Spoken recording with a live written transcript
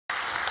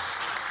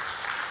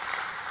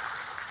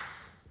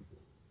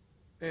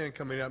And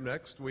coming up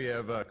next, we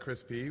have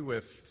Chris P.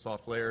 with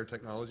SoftLayer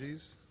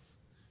Technologies,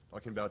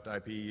 talking about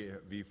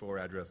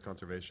IPv4 address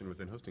conservation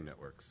within hosting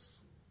networks.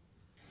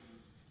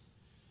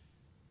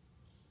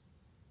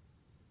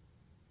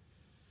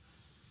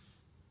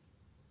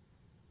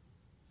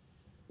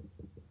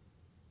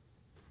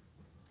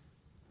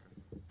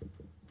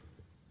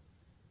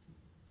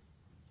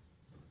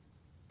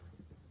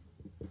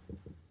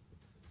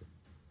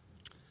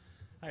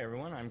 Hi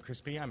everyone, I'm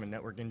Chris P. I'm a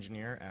network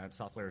engineer at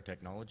SoftLayer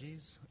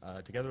Technologies.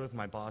 Together with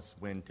my boss,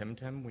 Win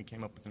Tim, we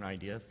came up with an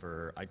idea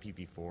for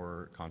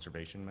IPv4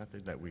 conservation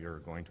method that we are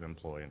going to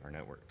employ in our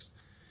networks.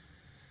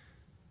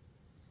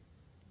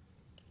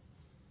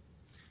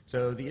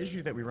 So the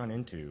issue that we run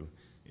into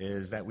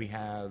is that we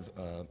have,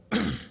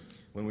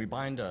 when we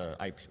bind a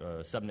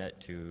subnet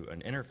to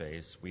an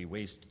interface, we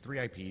waste 3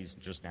 IPs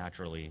just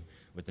naturally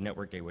with the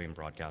network gateway and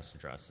broadcast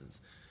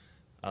addresses.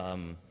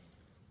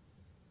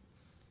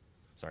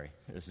 Sorry,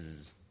 this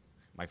is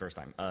my first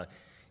time.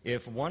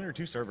 If 1 or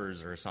 2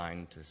 servers are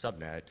assigned to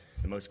subnet,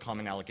 the most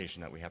common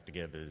allocation that we have to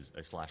give is a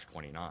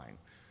 /29.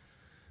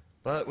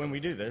 But when we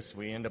do this,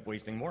 we end up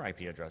wasting more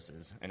IP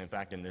addresses. And in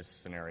fact, in this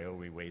scenario,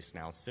 we waste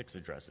now 6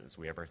 addresses.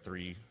 We have our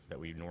 3 that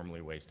we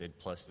normally wasted,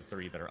 plus the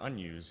 3 that are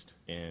unused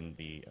in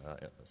the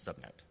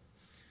subnet.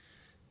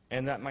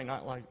 And that might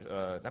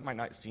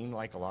not seem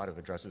like a lot of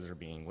addresses are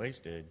being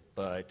wasted,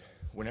 but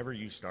whenever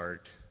you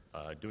start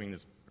doing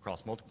this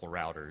across multiple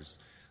routers,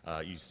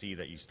 you see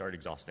that you start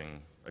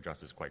exhausting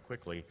addresses quite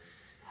quickly.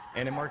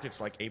 And in markets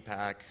like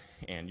APAC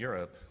and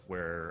Europe,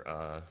 where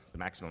the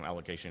maximum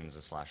allocation is a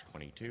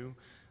 /22,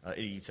 it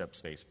eats up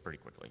space pretty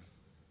quickly.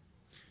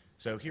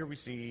 So here we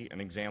see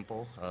an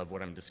example of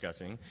what I'm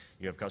discussing.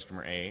 You have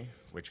customer A,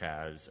 which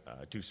has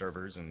 2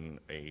 servers in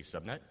a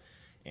subnet,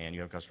 and you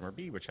have customer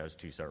B, which has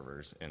 2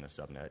 servers in a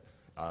subnet.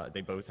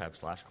 They both have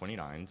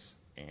 /29s,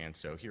 and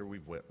so here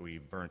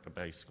we've burnt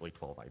basically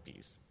 12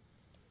 IPs.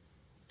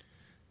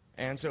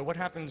 And so what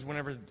happens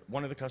whenever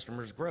one of the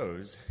customers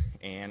grows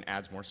and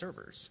adds more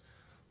servers?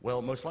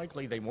 Well, most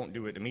likely they won't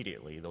do it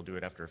immediately. They'll do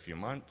it after a few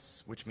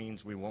months, which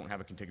means we won't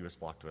have a contiguous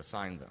block to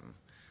assign them.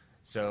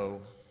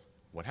 So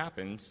what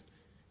happens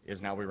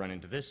is now we run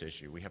into this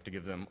issue. We have to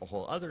give them a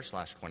whole other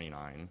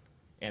 /29,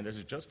 and this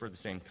is just for the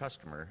same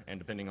customer, and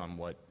depending on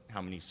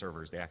how many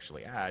servers they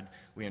actually add,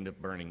 we end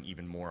up burning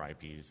even more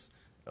IPs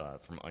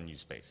from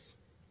unused space.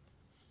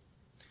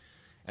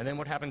 And then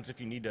what happens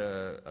if you need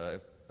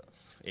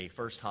a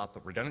first hop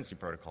redundancy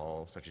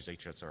protocol, such as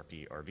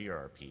HSRP or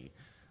VRRP,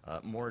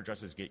 more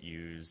addresses get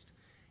used,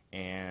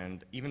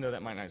 and even though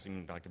that might not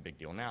seem like a big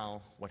deal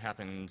now, what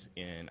happens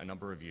in a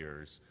number of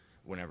years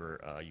whenever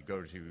you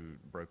go to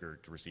broker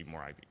to receive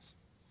more IPs?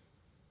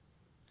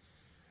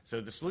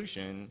 So the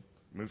solution,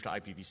 move to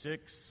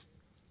IPv6.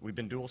 We've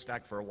been dual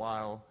stacked for a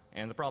while,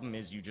 and the problem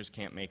is you just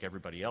can't make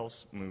everybody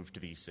else move to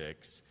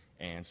v6,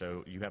 and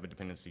so you have a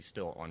dependency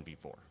still on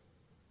v4.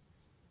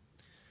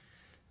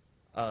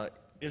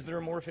 Is there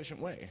a more efficient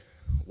way?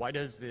 Why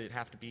does it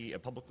have to be a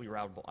publicly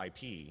routable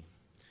IP?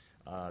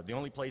 The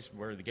only place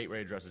where the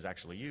gateway address is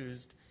actually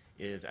used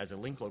is as a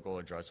link local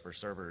address for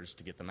servers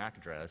to get the MAC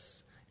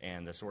address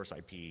and the source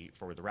IP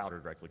for the router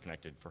directly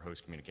connected for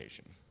host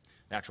communication.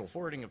 The actual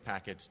forwarding of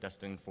packets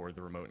destined for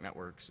the remote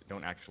networks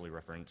don't actually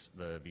reference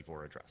the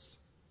v4 address.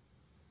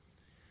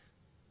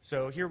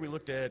 So here we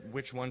looked at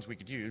which ones we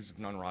could use of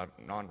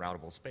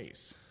non-routable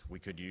space. We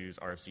could use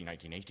RFC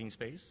 1918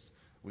 space.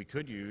 We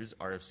could use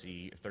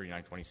RFC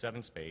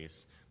 3927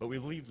 space, but we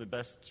believe the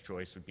best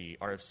choice would be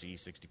RFC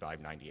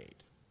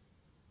 6598.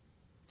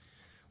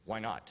 Why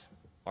not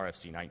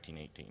RFC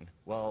 1918?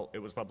 Well, it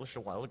was published a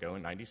while ago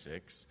in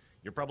 '96.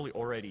 You're probably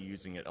already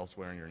using it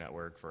elsewhere in your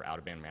network for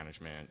out-of-band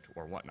management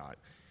or whatnot,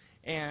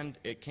 and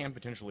it can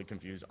potentially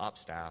confuse ops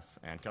staff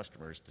and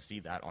customers to see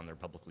that on their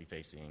publicly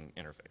facing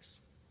interface.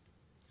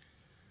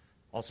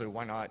 Also,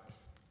 why not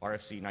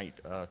RFC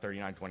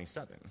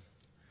 3927?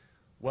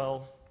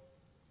 Well,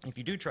 if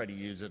you do try to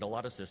use it, a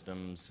lot of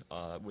systems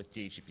with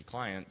DHCP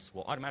clients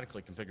will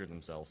automatically configure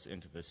themselves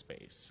into this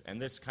space. And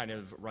this kind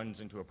of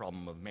runs into a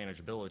problem of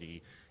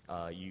manageability.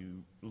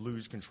 You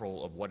lose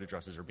control of what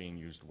addresses are being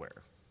used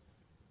where.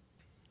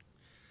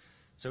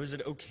 So is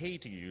it okay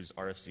to use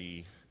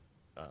RFC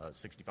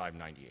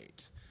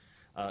 6598?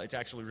 It's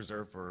actually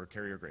reserved for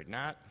carrier-grade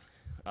NAT.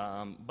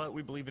 But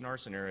we believe in our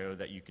scenario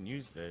that you can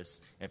use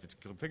this, and if it's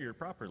configured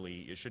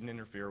properly, it shouldn't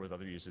interfere with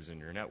other uses in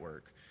your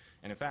network.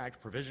 And in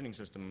fact, provisioning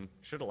system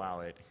should allow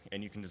it,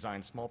 and you can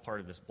design a small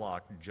part of this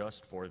block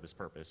just for this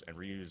purpose and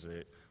reuse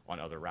it on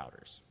other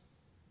routers.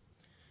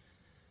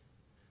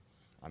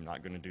 I'm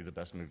not going to do the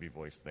best movie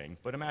voice thing,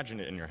 but imagine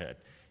it in your head.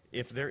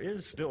 If there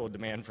is still a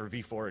demand for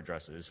v4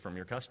 addresses from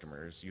your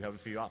customers, you have a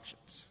few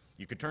options.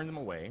 You could turn them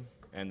away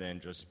and then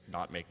just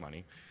not make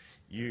money.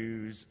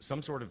 Use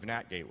some sort of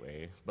NAT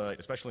gateway, but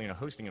especially in a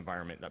hosting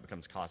environment, that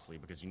becomes costly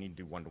because you need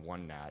to do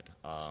one-to-one NAT.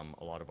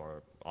 A lot of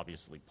our,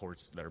 obviously,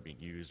 ports that are being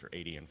used are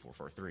 80 and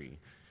 443.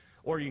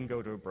 Or you can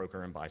go to a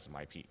broker and buy some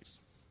IPs.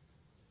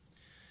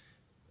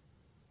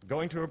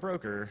 Going to a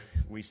broker,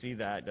 we see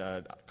that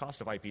the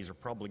cost of IPs are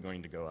probably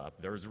going to go up.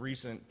 There was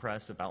recent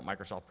press about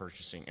Microsoft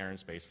purchasing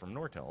Space from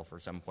Nortel for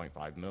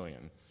 $7.5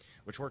 million,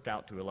 which worked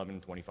out to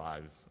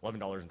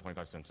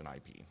 $11.25 an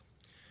IP.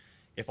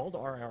 If all the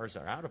RIRs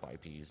are out of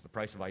IPs, the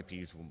price of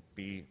IPs will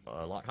be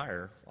a lot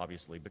higher,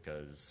 obviously,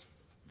 because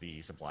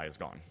the supply is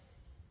gone.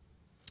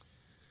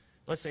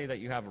 Let's say that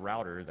you have a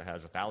router that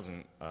has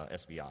 1,000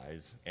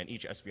 SVIs, and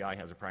each SVI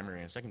has a primary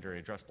and a secondary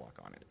address block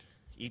on it.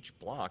 Each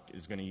block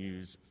is going to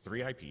use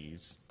 3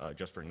 IPs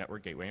just for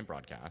network, gateway, and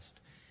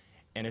broadcast.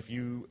 And if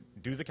you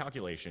do the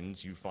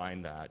calculations, you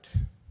find that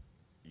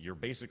you're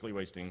basically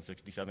wasting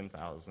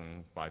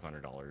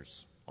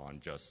 $67,500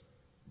 on just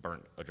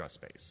burnt address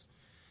space.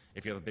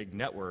 If you have a big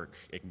network,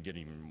 it can get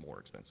even more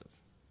expensive.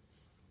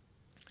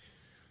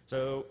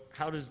 So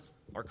how does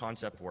our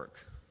concept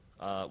work?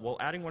 Well,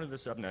 adding one of the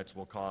subnets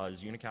will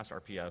cause unicast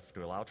RPF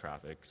to allow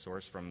traffic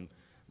sourced from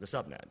the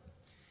subnet.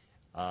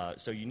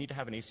 So you need to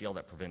have an ACL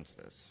that prevents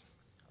this.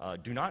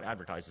 Do not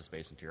advertise the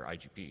space into your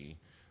IGP,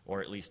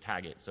 or at least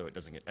tag it so it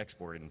doesn't get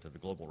exported into the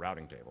global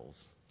routing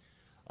tables.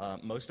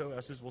 Most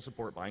OSs will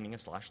support binding a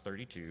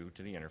 /32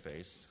 to the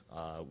interface.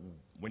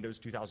 Windows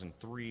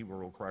 2003 will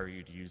require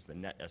you to use the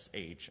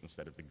NetSH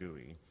instead of the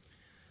GUI.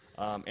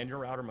 And your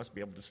router must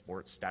be able to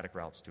support static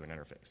routes to an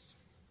interface.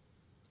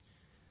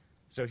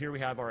 So here we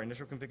have our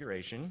initial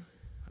configuration.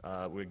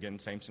 Again,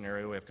 same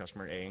scenario, we have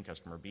customer A and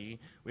customer B.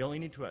 We only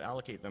need to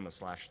allocate them a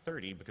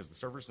 /30 because the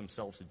servers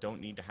themselves don't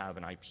need to have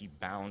an IP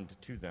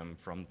bound to them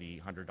from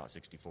the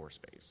 100.64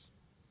 space.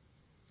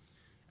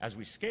 As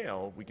we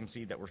scale, we can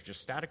see that we're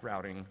just static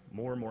routing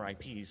more and more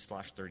IPs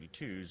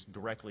 /32s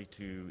directly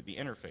to the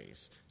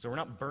interface. So we're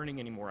not burning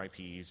any more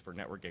IPs for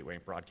network gateway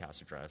and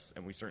broadcast address,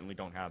 and we certainly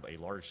don't have a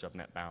large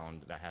subnet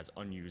bound that has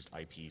unused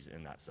IPs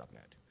in that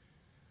subnet.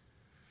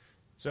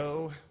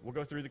 So we'll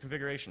go through the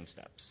configuration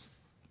steps.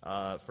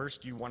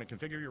 First, you want to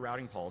configure your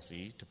routing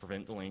policy to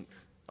prevent the link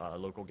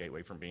local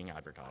gateway from being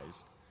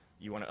advertised.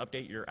 You want to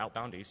update your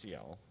outbound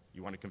ACL.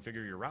 You want to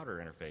configure your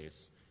router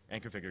interface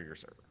and configure your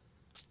server.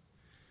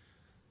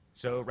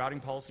 So routing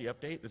policy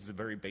update, this is a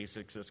very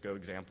basic Cisco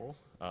example.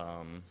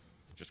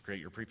 Just create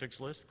your prefix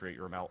list, create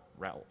your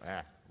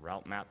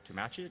route map to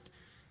match it,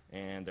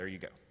 and there you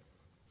go.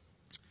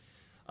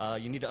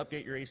 You need to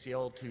update your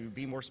ACL to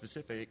be more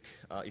specific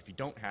if you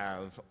don't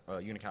have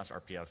unicast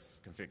RPF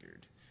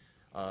configured.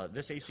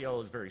 This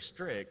ACL is very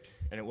strict,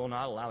 and it will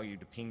not allow you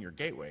to ping your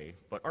gateway,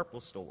 but ARP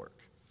will still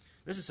work.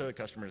 This is so that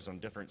customers on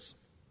different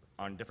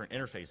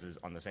interfaces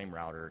on the same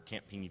router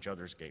can't ping each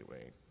other's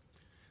gateway.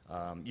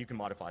 You can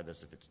modify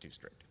this if it's too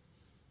strict.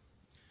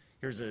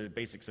 Here's a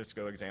basic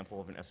Cisco example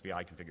of an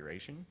SVI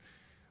configuration.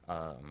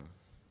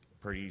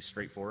 Pretty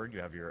straightforward.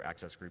 You have your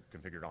access group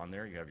configured on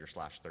there. You have your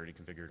 /30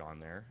 configured on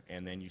there.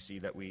 And then you see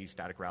that we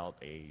static route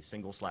a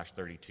single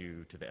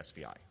 /32 to the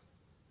SVI.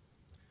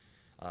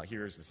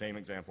 Here's the same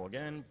example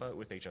again, but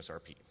with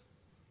HSRP.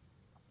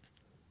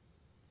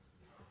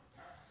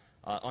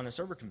 On a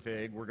server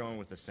config, we're going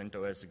with the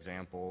CentOS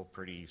example,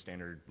 pretty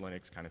standard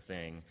Linux kind of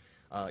thing.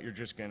 You're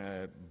just going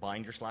to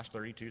bind your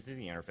 /32 to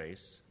the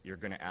interface. You're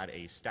going to add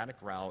a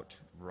static route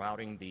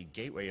routing the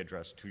gateway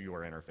address to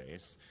your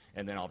interface,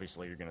 and then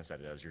obviously you're going to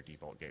set it as your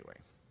default gateway.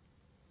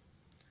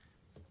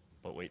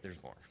 But wait,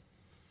 there's more.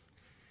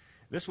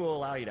 This will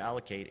allow you to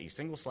allocate a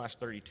single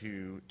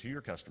 /32 to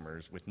your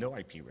customers with no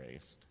IP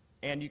raised,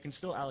 and you can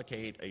still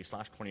allocate a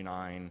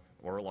 /29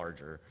 or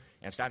larger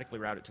and statically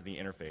route it to the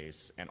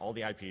interface, and all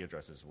the IP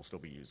addresses will still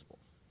be usable.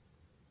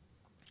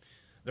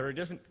 There are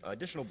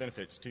additional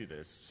benefits to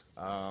this.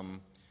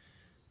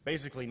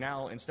 Basically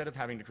now, instead of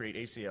having to create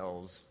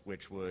ACLs,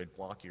 which would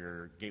block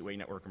your gateway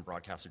network and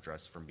broadcast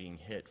address from being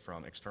hit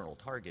from external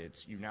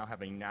targets, you now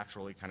have a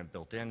naturally kind of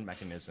built-in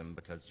mechanism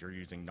because you're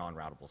using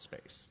non-routable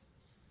space.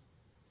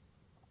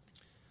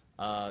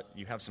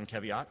 You have some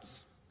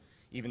caveats.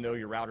 Even though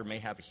your router may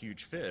have a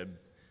huge fib,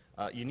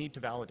 you need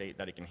to validate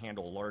that it can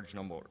handle a large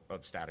number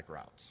of static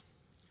routes.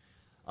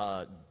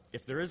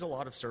 If there is a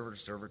lot of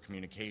server-to-server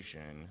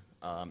communication,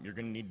 you're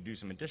going to need to do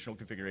some additional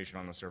configuration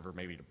on the server,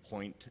 maybe to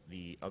point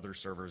the other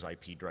server's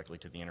IP directly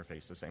to the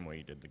interface the same way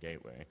you did the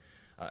gateway.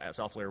 At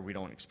SoftLayer, we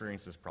don't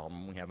experience this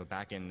problem. We have a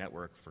back-end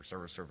network for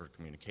server-to-server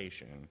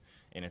communication,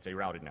 and it's a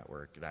routed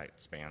network that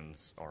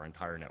spans our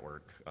entire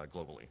network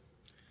globally.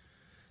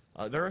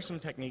 There are some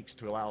techniques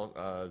to allow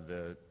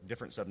the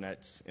different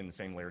subnets in the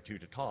same layer 2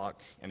 to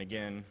talk, and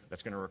again,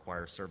 that's going to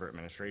require server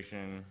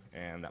administration,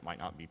 and that might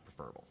not be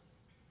preferable.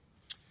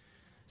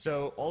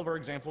 So all of our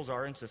examples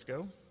are in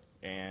Cisco,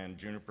 and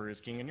Juniper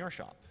is king in your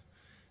shop.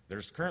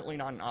 There's currently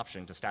not an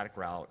option to static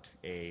route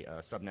a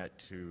subnet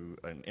to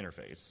an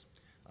interface.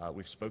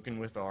 We've spoken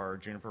with our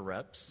Juniper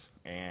reps,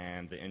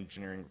 and the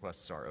engineering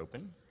requests are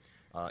open.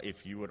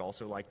 If you would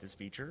also like this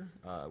feature,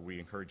 we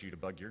encourage you to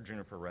bug your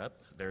Juniper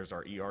rep. There's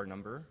our ER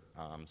number,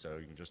 so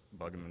you can just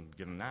bug them and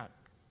give them that.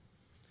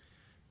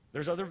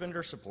 There's other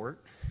vendor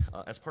support.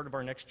 As part of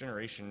our next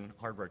generation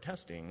hardware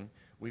testing,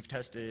 we've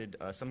tested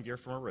some gear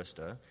from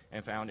Arista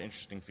and found an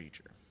interesting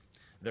feature.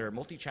 Their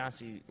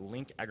multi-chassis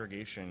link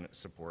aggregation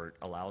support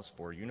allows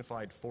for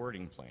unified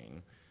forwarding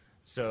plane,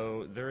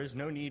 so there is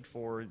no need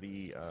for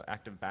the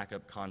active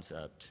backup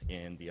concept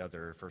in the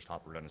other first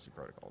hop redundancy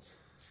protocols.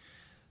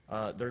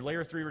 Their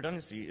layer 3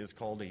 redundancy is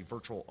called a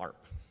virtual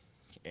ARP,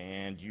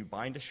 and you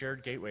bind a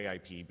shared gateway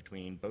IP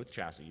between both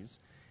chassis,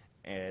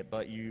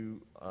 but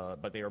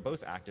they are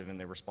both active and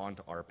they respond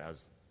to ARP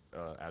as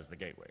the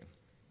gateway.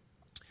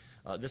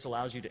 This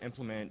allows you to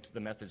implement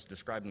the methods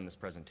described in this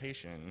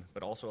presentation,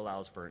 but also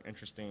allows for an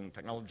interesting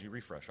technology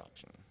refresh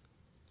option.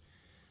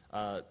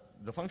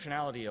 The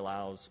functionality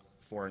allows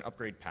for an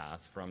upgrade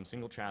path from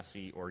single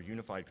chassis or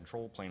unified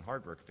control plane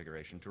hardware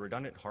configuration to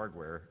redundant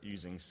hardware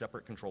using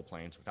separate control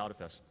planes without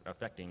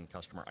affecting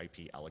customer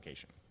IP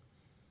allocation.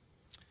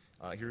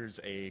 Here's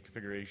a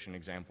configuration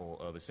example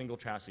of a single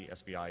chassis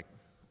SPI.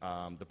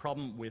 The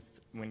problem with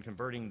when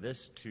converting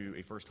this to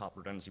a first hop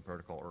redundancy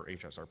protocol or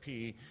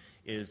HSRP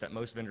is that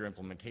most vendor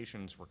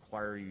implementations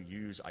require you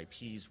use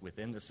IPs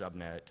within the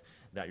subnet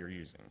that you're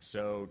using.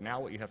 So now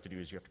what you have to do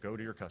is you have to go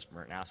to your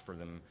customer and ask for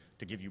them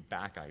to give you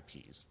back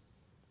IPs.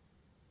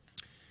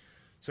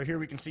 So here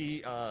we can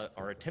see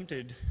our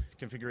attempted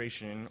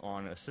configuration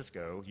on a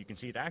Cisco. You can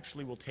see it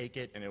actually will take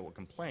it and it will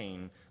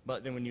complain,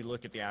 but then when you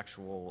look at the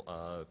actual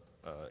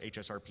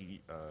HSRP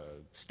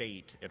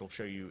state, it'll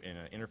show you in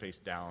an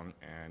interface down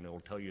and it'll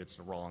tell you it's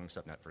the wrong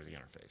subnet for the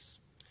interface.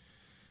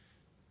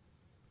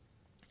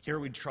 Here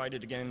we tried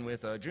it again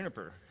with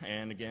Juniper,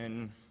 and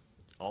again,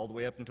 all the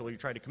way up until you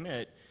try to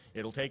commit,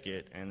 it'll take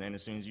it, and then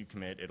as soon as you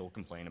commit, it'll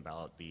complain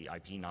about the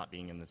IP not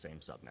being in the same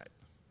subnet.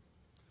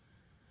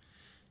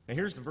 Now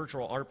here's the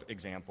virtual ARP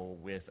example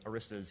with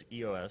Arista's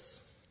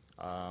EOS.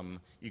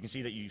 You can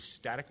see that you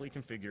statically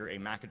configure a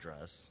MAC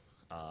address,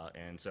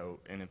 and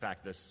in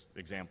fact this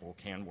example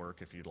can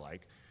work if you'd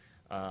like.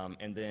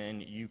 And then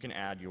you can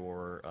add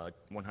your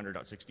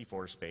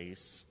 100.64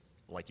 space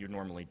like you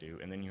normally do,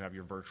 and then you have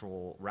your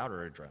virtual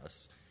router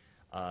address.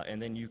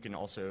 And then you can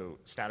also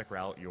static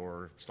route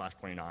your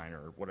 /29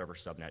 or whatever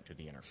subnet to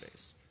the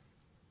interface.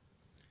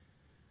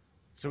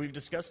 So we've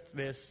discussed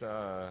this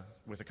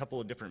with a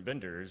couple of different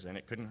vendors, and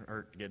it couldn't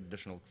hurt to get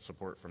additional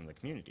support from the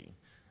community.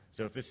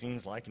 So if this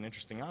seems like an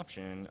interesting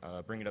option,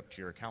 bring it up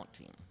to your account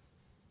team.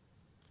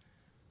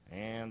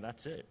 And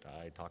that's it.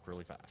 I talk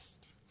really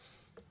fast.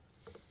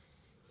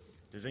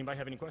 Does anybody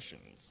have any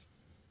questions?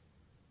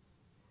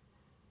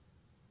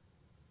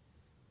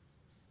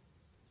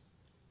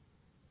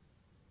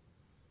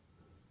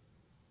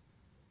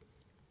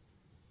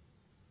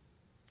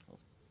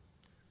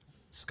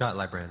 Scott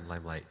Librand,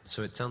 Limelight.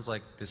 So it sounds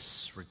like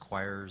this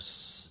requires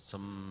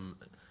some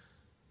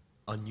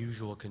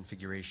unusual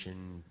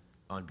configuration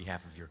on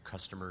behalf of your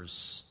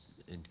customers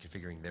in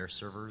configuring their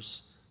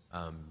servers,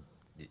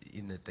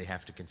 in that they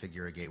have to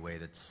configure a gateway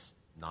that's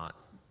not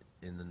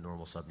in the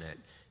normal subnet.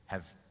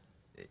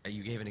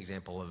 You gave an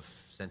example of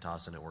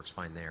CentOS and it works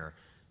fine there.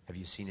 Have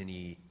you seen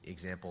any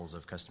examples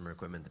of customer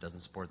equipment that doesn't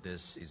support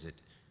this? Is it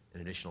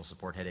an additional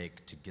support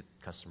headache to get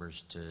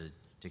customers to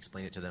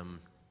explain it to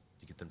them,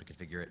 to get them to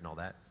configure it and all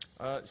that?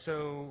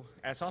 So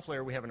at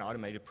SoftLayer, we have an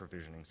automated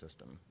provisioning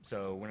system.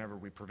 So whenever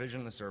we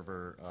provision the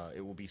server,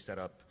 it will be set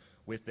up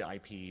with the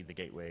IP, the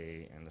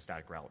gateway, and the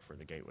static route for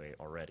the gateway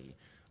already.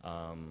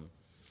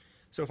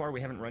 So far,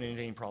 we haven't run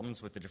into any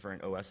problems with the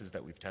different OSs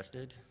that we've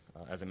tested.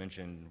 As I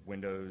mentioned,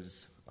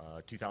 Windows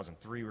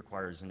 2003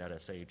 requires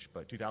NetSH,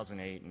 but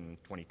 2008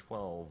 and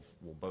 2012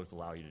 will both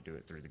allow you to do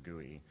it through the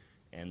GUI.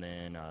 And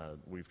then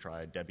we've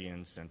tried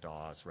Debian,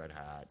 CentOS, Red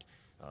Hat,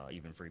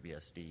 even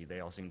FreeBSD. They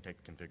all seem to take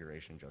the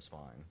configuration just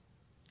fine.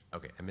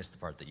 Okay, I missed the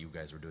part that you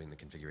guys were doing the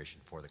configuration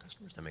for the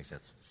customers. That makes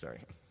sense. Sorry.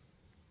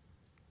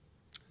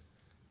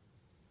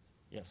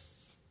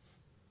 Yes.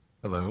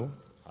 Hello.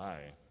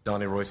 Hi.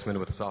 Donnie Roisman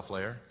with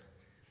SoftLayer.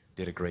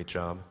 Did a great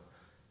job.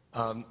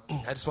 I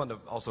just wanted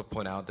to also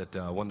point out that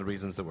one of the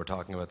reasons that we're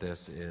talking about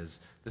this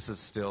is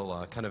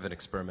still kind of an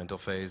experimental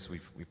phase.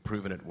 We've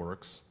proven it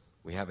works.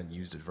 We haven't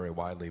used it very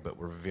widely, but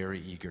we're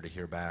very eager to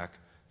hear back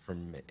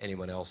from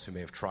anyone else who may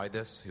have tried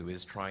this, who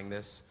is trying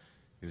this,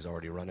 who's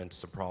already run into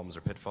some problems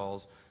or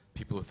pitfalls,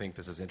 people who think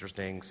this is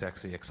interesting,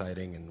 sexy,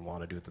 exciting, and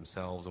want to do it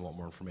themselves and want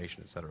more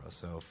information, et cetera.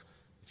 So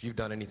if you've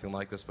done anything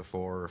like this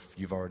before, or if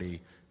you've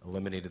already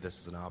eliminated this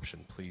as an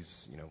option,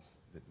 please,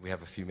 we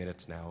have a few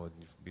minutes now, and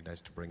it'd be nice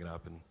to bring it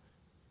up and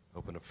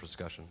open up for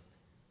discussion.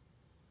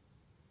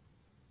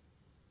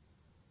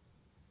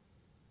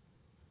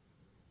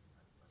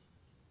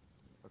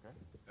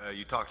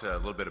 You talked a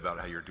little bit about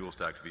how you're dual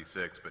stacked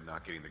V6, but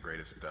not getting the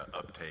greatest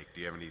uptake.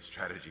 Do you have any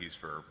strategies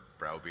for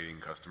browbeating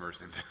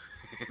customers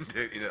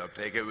into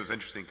uptake? It was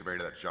interesting compared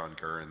to that John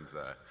Curran's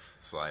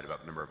slide about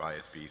the number of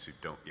ISPs who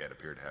don't yet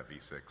appear to have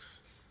V6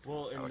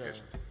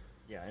 allocations.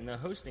 In the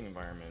hosting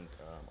environment,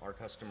 our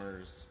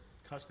customers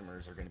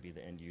are going to be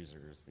the end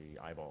users, the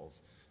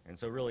eyeballs. And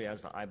so really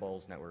as the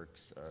eyeballs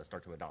networks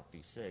start to adopt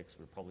V6,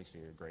 we'll probably see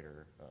a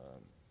greater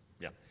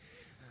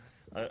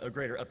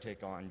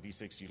uptake on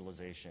V6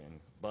 utilization.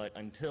 But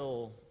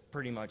until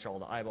pretty much all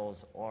the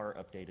eyeballs are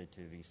updated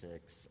to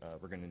V6,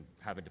 we're going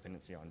to have a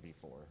dependency on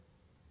V4.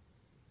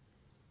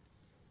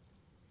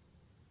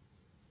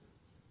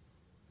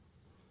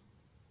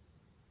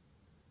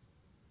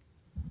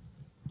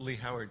 Lee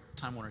Howard,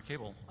 Time Warner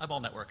Cable, Eyeball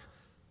Network.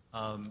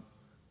 I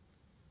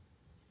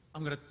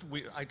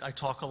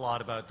talk a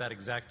lot about that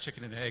exact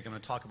chicken and egg. I'm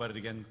going to talk about it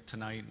again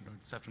tonight or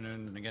this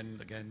afternoon and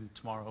again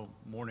tomorrow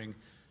morning.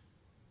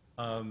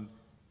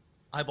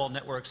 Eyeball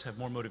networks have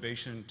more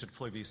motivation to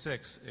deploy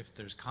v6 if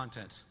there's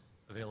content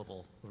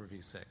available over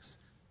v6.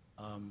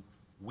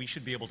 We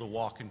should be able to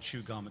walk and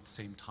chew gum at the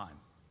same time.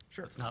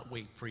 Sure. Let's not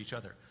wait for each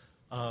other.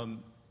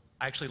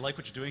 I actually like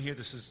what you're doing here.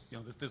 This is,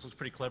 this looks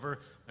pretty clever.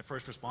 My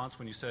first response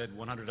when you said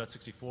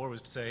 100.64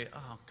 was to say,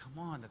 oh, come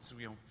on, that's,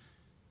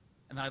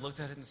 and then I looked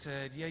at it and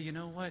said, yeah, you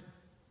know what?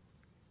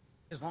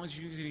 As long as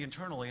you're using it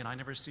internally and I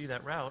never see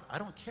that route, I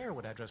don't care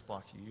what address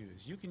block you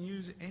use. You can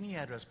use any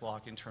address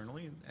block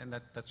internally, and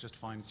that's just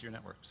fine. It's your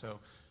network. So,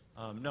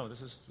 no,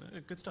 this is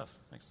good stuff.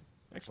 Thanks.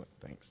 Excellent.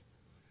 Thanks.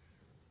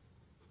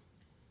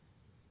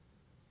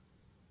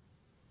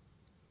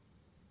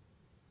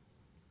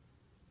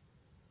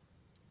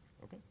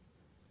 Okay.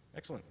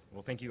 Excellent.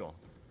 Well, thank you all.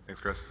 Thanks,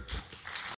 Chris.